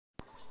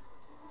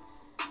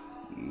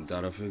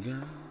Thought I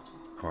forgot?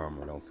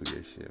 Karma, don't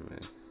forget shit, man.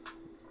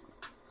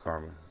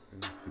 Karma,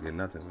 don't forget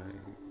nothing,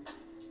 man.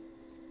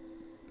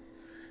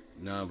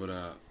 Nah, but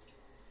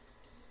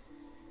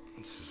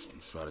it's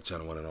try to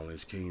channel one and only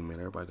is king, man.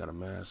 Everybody got a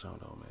mask on,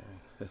 though,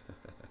 man.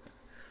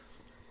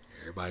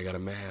 Everybody got a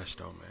mask,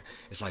 though, man.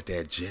 It's like that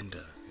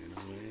agenda, you know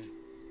what I mean?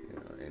 You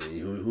know, and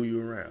who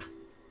you around?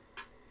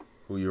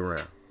 Who you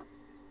around?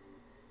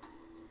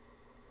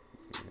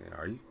 Yeah,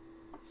 are you?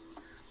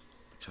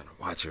 I'm trying to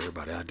watch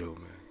everybody I do,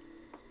 man.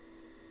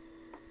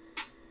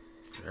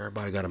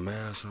 Everybody got a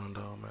mask on,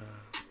 though, man.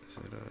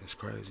 It's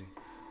crazy.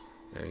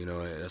 And you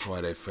know that's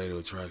why that fatal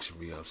attraction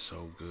be up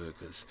so good,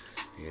 cause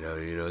you know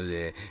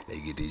they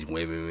get these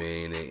women,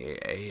 man.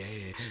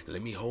 Hey,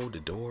 let me hold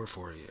the door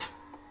for you.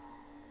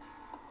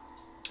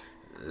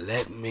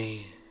 Let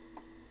me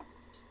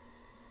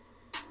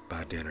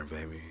buy dinner,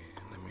 baby.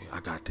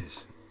 I got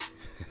this.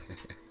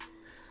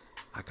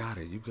 I got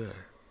it. You good?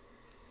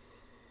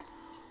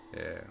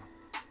 Yeah.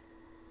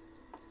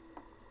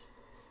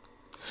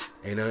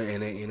 And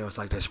it's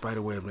like that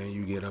spider web, man.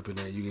 You get up in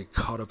there, you get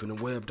caught up in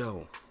the web,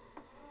 though.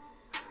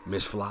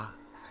 Miss Fly.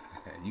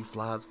 You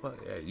fly as fuck.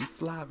 Yeah, you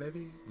fly,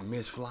 baby.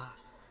 Miss Fly.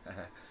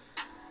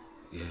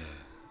 Yeah.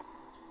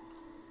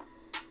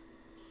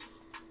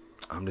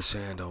 I'm just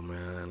saying, though,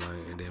 man.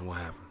 Like, and then what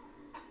happened?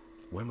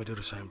 Women do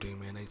the same thing,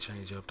 man. They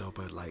change up, though,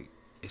 but, like,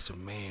 it's a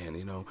man,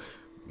 you know.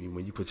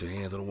 When you put your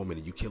hands on a woman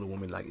and you kill a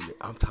woman, like,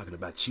 I'm talking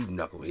about you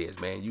knuckleheads,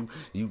 man. You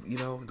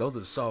know, those are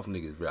the soft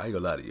niggas, bro. I ain't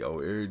gonna lie to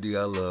you. Everything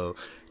I love,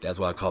 that's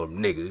why I call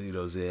them niggas, you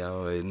know what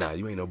I'm saying? Nah,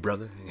 you ain't no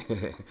brother.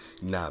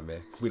 Nah,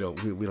 man. We don't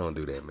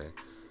do that, man.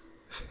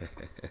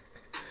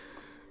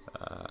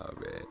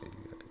 Man.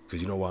 Cause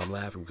you know why I'm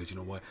laughing? Because you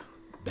know what?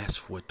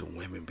 That's what the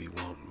women be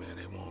wanting, man.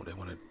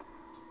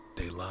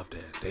 They love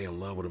that. They in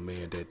love with a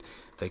man that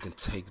they can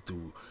take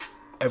through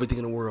everything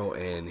in the world,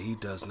 and he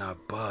does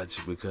not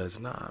budge because,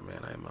 nah, man,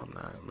 I'm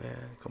not,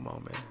 man. Come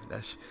on, man.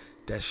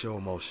 That's your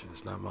emotion.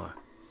 It's not mine.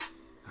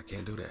 I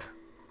can't do that.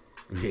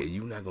 Yeah,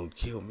 you not gonna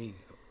kill me.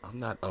 I'm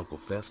not Uncle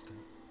Fester.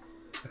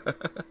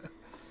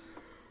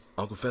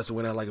 Uncle Fester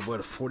went out like,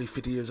 what, 40,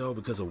 50 years old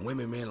because of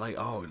women, man. Like,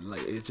 oh,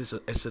 like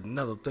it's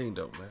another thing,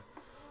 though, man.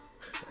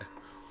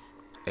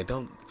 And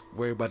don't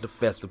worry about the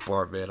Fester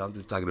part, man. I'm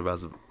just talking about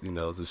some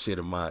shit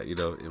in my,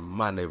 in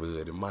my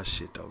neighborhood, in my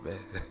shit, though, man.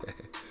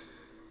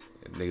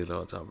 And niggas know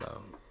what I'm talking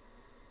about,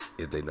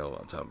 if they know what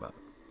I'm talking about.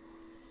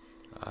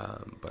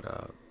 But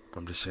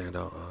I'm just saying,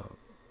 though,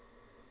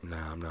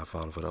 nah, I'm not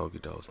falling for the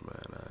okie dokes,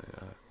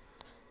 man.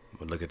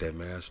 But look at that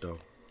mask, though.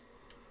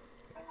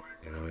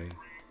 You know what I mean?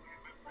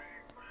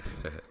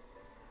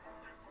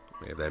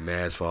 Man, if that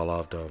mask fall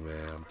off, though,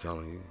 man, I'm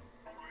telling you,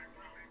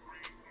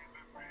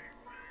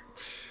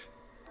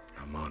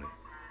 I'm on it.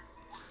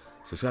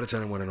 So it's got to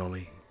turn one and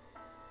only.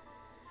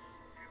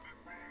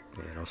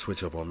 Man, don't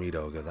switch up on me,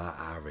 though, because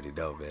I already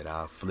know, man.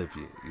 I'll flip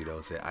you. You know what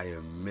I'm saying? I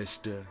am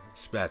Mr.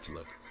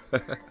 Spatula.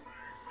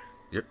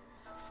 Yep.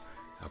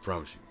 I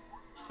promise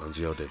you. On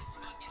G.O.D.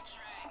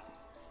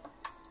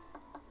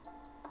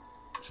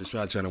 Just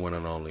try to turn one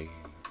and only.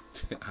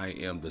 I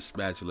am the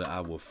spatula.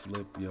 I will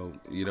flip in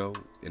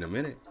a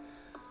minute.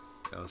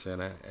 You know what I'm saying?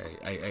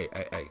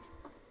 Hey.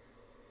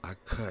 I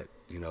cut,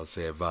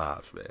 say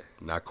vibes, man,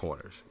 not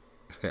corners.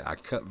 I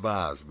cut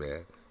vibes,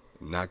 man,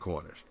 not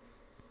corners.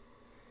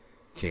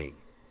 King.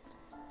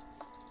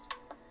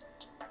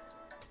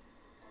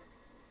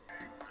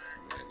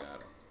 Man,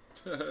 got him.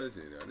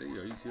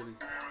 Yo, you silly?